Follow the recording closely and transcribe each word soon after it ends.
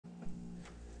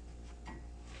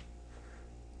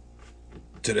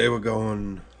Today we're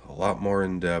going a lot more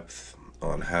in depth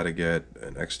on how to get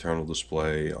an external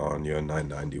display on your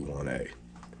 991A.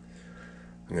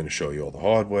 I'm going to show you all the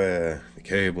hardware, the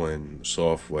cabling, the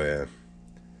software,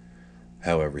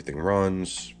 how everything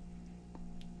runs,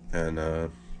 and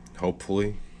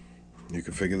hopefully you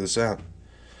can figure this out.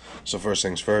 So first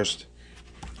things first,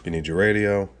 you need your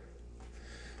radio.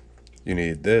 You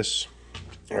need this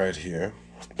right here,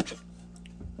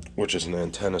 which is an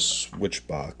antenna switch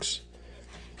box.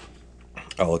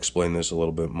 I'll explain this a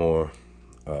little bit more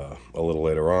a little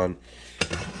later on.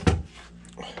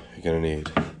 You're going to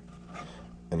need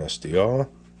an SDR.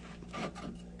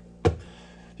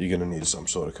 You're going to need some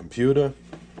sort of computer.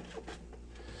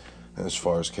 And as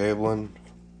far as cabling,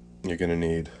 you're going to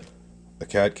need a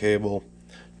CAT cable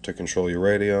to control your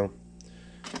radio.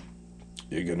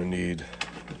 You're going to need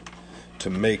to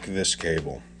make this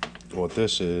cable. What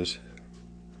this is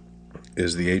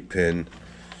the 8-pin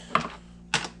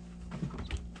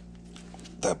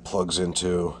that plugs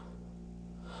into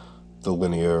the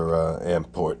linear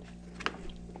amp port.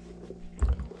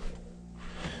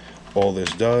 All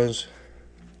this does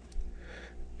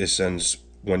is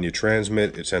when you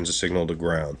transmit, it sends a signal to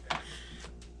ground,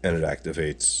 and it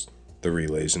activates the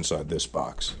relays inside this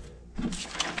box.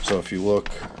 So if you look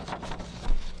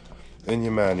in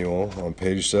your manual on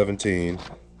page 17,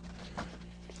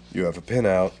 you have a pin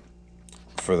out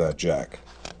for that jack.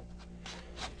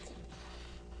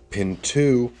 Pin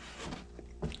 2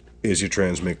 is your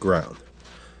transmit ground.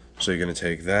 So you're going to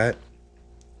take that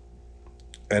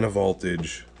and a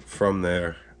voltage from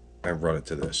there and run it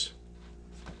to this.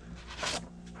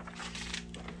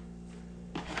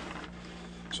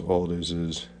 So all it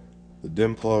is the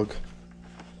DIN plug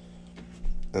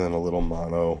and then a little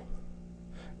mono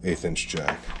 1/8"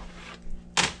 jack.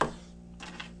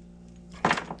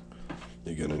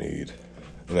 You're going to need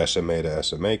an SMA to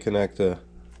SMA connector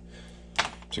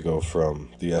to go from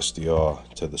the SDR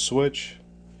to the switch,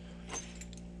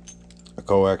 a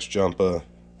coax jumper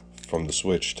from the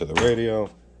switch to the radio,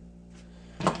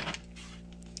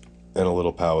 and a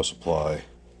little power supply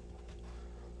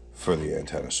for the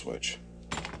antenna switch.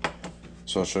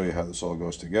 So I'll show you how this all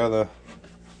goes together,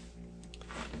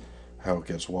 how it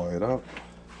gets wired up.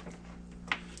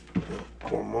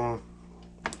 One more.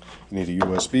 You need a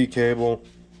USB cable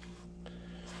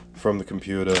from the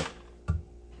computer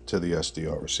to the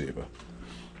SDR receiver.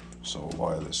 So we'll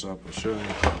wire this up. I'll show you.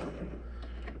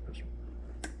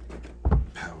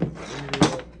 Power the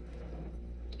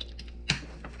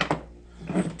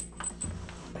radio.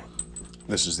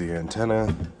 This is the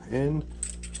antenna in.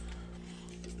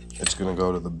 It's going to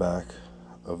go to the back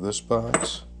of this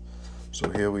box. So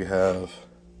here we have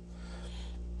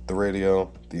the radio,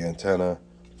 the antenna,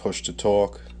 push to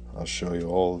talk. I'll show you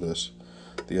all of this.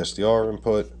 The SDR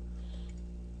input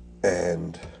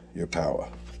and your power.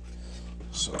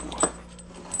 So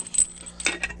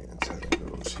the antenna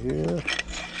goes here.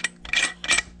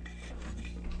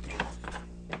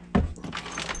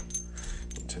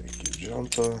 Take your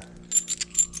jumper.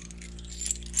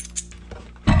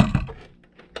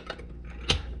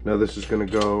 Now this is going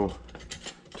to go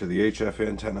to the HF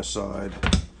antenna side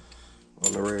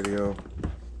on the radio.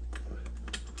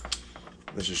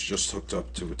 This is just hooked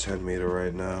up to a 10-meter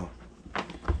right now.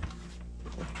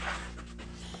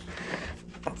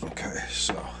 Okay,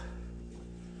 so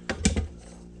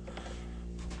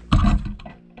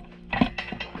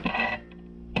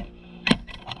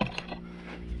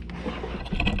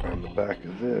on the back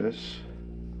of this,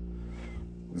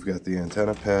 we've got the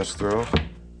antenna pass through.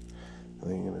 And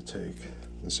then you're going to take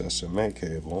this SMA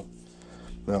cable.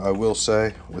 Now I will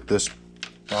say, with this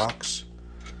box,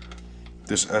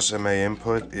 this SMA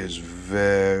input is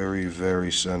very,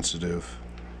 very sensitive.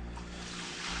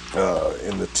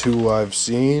 In the two I've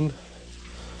seen,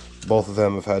 both of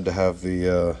them have had to have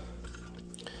the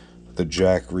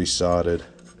jack resoldered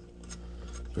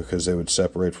because they would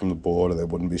separate from the board or they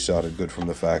wouldn't be soldered good from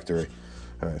the factory.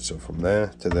 Alright, so from there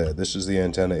to there, this is the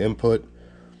antenna input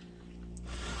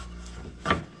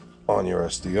on your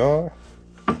SDR.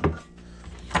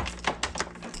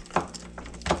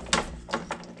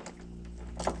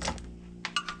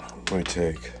 We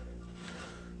take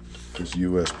this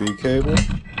USB cable,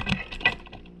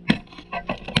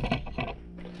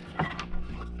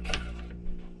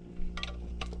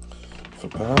 for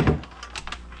power.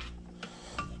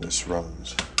 This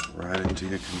runs right into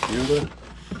your computer.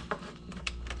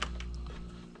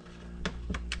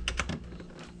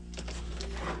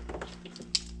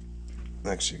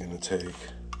 Next, you're going to take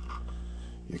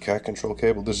your CAT control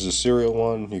cable. This is a serial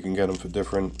one. You can get them for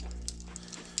different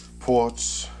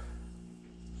ports.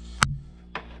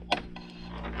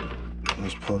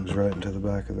 This plugs right into the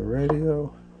back of the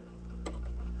radio.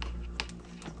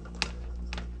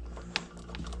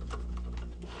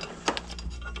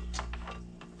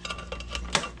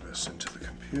 This into the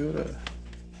computer.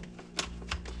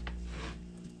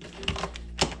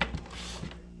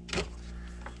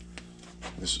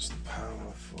 This is the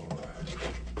power for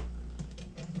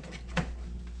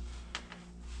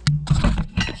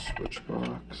switch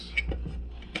box.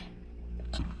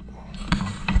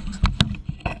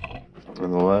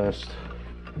 And the last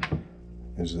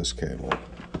is this cable.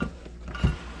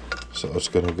 So it's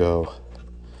going to go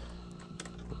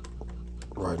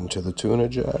right into the tuner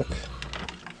jack.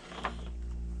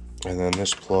 And then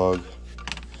this plug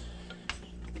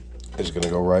is going to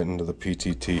go right into the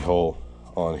PTT hole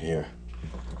on here.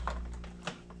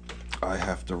 I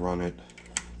have to run it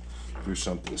through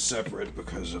something separate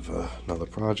because of another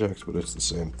project, but it's the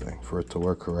same thing. For it to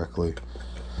work correctly,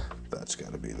 that's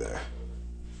got to be there.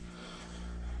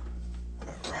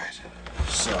 Alright,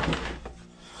 so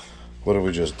what did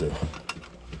we just do?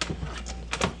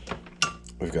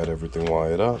 We've got everything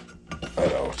wired up. I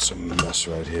know it's a mess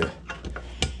right here.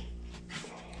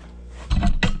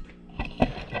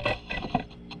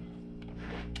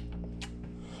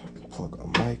 Plug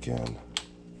our mic in.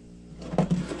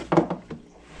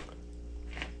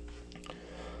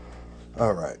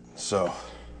 Alright, so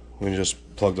we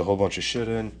just plugged a whole bunch of shit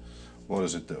in. What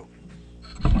does it do?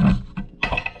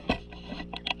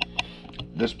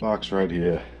 This box right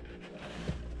here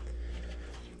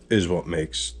is what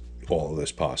makes all of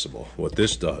this possible. What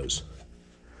this does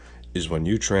is when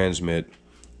you transmit,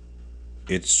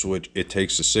 it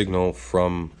takes the signal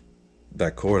from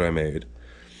that cord I made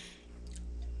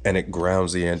and it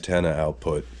grounds the antenna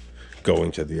output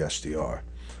going to the SDR.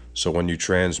 So when you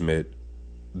transmit,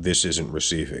 this isn't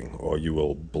receiving, or you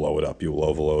will blow it up. You will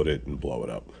overload it and blow it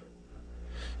up.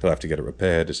 You'll have to get it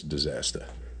repaired. It's a disaster.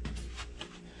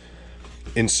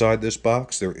 Inside this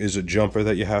box, there is a jumper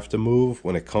that you have to move.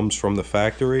 When it comes from the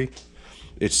factory,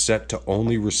 it's set to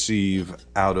only receive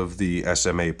out of the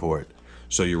SMA port,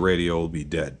 so your radio will be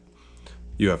dead.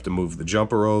 You have to move the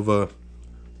jumper over,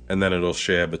 and then it'll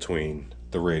share between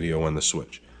the radio and the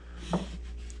switch.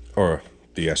 Or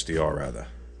the SDR, rather.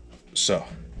 So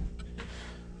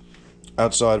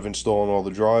outside of installing all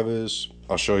the drivers,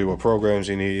 I'll show you what programs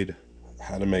you need,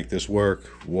 how to make this work,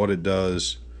 what it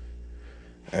does,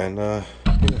 and yeah.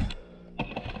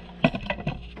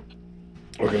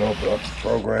 We're going to open up the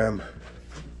program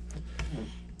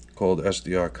called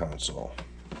SDR Console.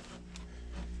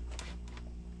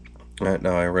 Alright,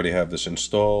 now I already have this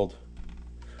installed.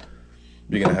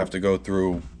 You're going to have to go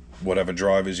through whatever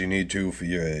drivers you need to for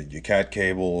your CAT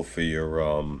cable, for your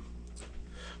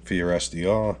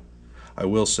SDR. I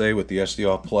will say with the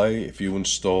SDR Play, if you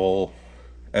install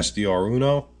SDR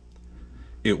Uno,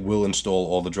 it will install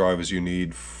all the drivers you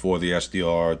need for the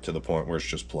SDR to the point where it's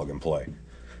just plug and play.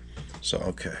 So,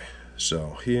 okay.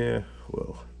 So here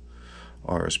we'll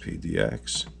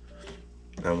RSPDX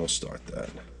and we'll start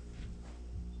that.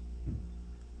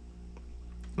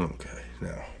 Okay,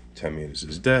 now 10 meters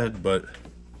is dead, but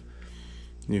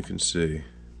you can see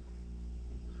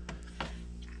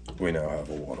we now have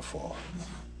a waterfall.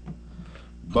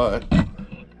 But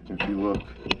if you look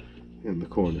in the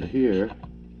corner here,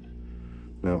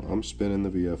 now I'm spinning the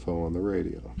VFO on the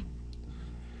radio.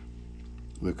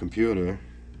 The computer,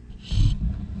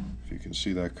 if you can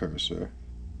see that cursor,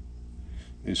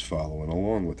 is following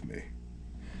along with me.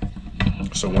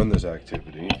 So when there's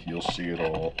activity, you'll see it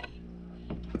all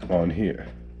on here.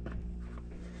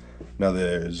 Now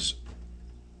there's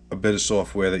a bit of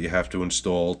software that you have to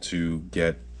install to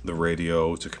get the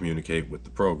radio to communicate with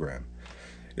the program.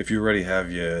 If you already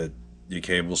have your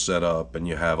cable set up and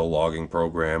you have a logging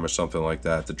program or something like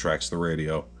that that tracks the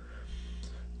radio,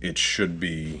 it should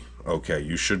be okay.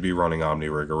 You should be running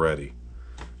OmniRig already.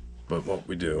 But what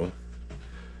we do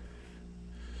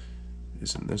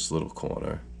is in this little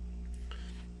corner,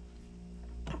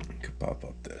 you can pop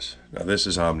up this. Now this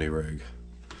is OmniRig.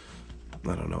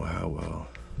 I don't know how well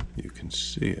you can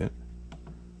see it,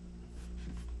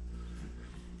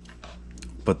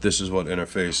 but this is what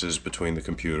interfaces between the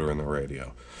computer and the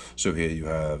radio. So here you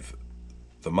have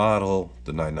the model,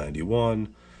 the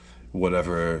 991,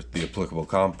 whatever the applicable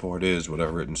COM port is,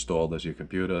 whatever it installed as your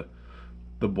computer,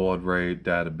 the baud rate,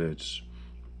 data bits,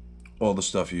 all the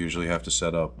stuff you usually have to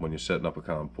set up when you're setting up a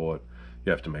COM port.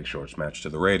 You have to make sure it's matched to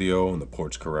the radio and the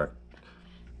port's correct.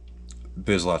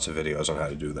 There's lots of videos on how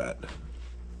to do that.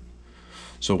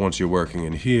 So once you're working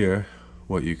in here,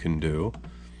 what you can do,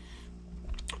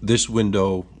 this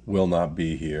window will not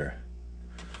be here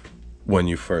when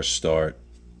you first start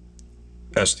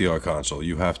SDR console.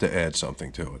 You have to add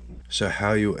something to it. So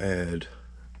how you add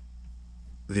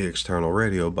the external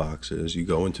radio box is you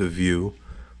go into View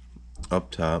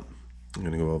up top. I'm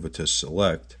going to go over to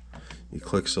Select. You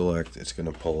click Select. It's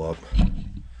going to pull up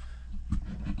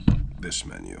this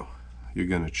menu. You're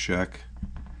going to check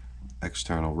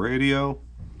external radio.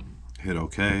 Hit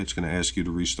OK. It's going to ask you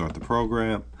to restart the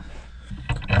program.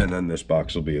 And then this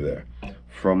box will be there.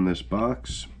 From this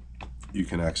box, you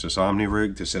can access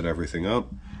OmniRig to set everything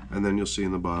up. And then you'll see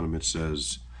in the bottom it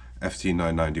says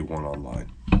FT-991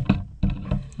 online.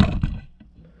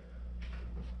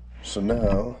 So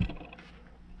now,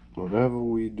 whatever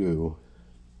we do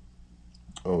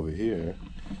over here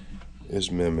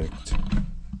is mimicked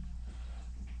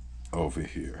over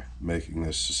here, making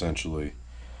this essentially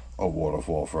a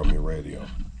waterfall from your radio.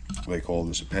 They call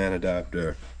this a pan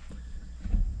adapter,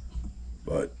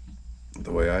 but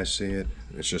the way I see it,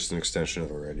 it's just an extension of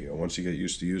the radio. Once you get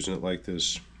used to using it like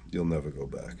this, you'll never go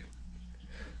back.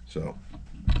 So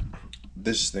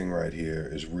this thing right here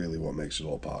is really what makes it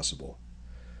all possible.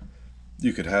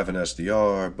 You could have an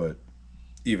SDR, but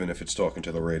even if it's talking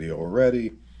to the radio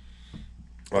already,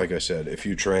 like I said, if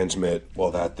you transmit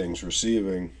while that thing's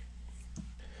receiving,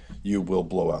 you will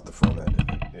blow out the front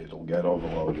end. It'll get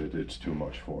overloaded. It's too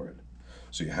much for it.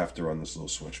 So you have to run this little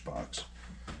switch box.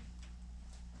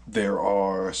 There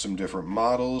are some different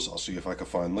models. I'll see if I can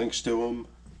find links to them.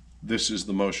 This is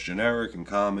the most generic and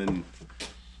common.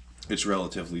 It's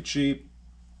relatively cheap,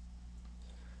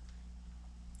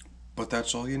 but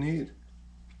that's all you need.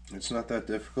 It's not that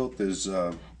difficult. There's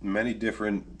many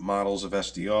different models of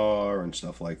SDR and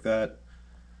stuff like that.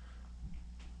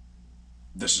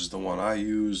 This is the one I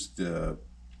used. The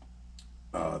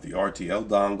RTL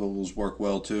dongles work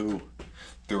well too.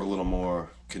 They're a little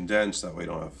more condensed. That way you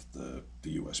don't have the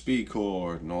USB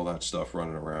cord and all that stuff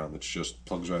running around. It just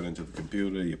plugs right into the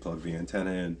computer. You plug the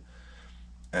antenna in,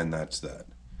 and that's that.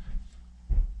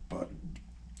 But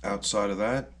outside of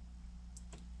that,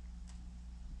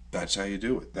 that's how you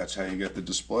do it. That's how you get the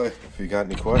display. If you got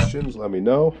any questions, let me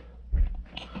know.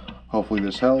 Hopefully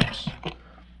this helps.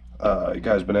 You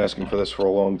guys have been asking for this for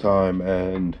a long time,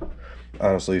 and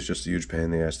honestly, it's just a huge pain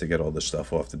in the ass to get all this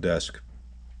stuff off the desk.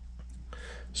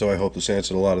 So I hope this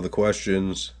answered a lot of the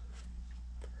questions.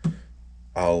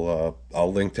 I'll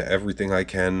link to everything I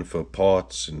can for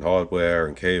parts and hardware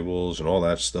and cables and all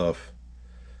that stuff.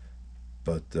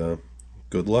 But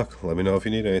good luck. Let me know if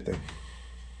you need anything.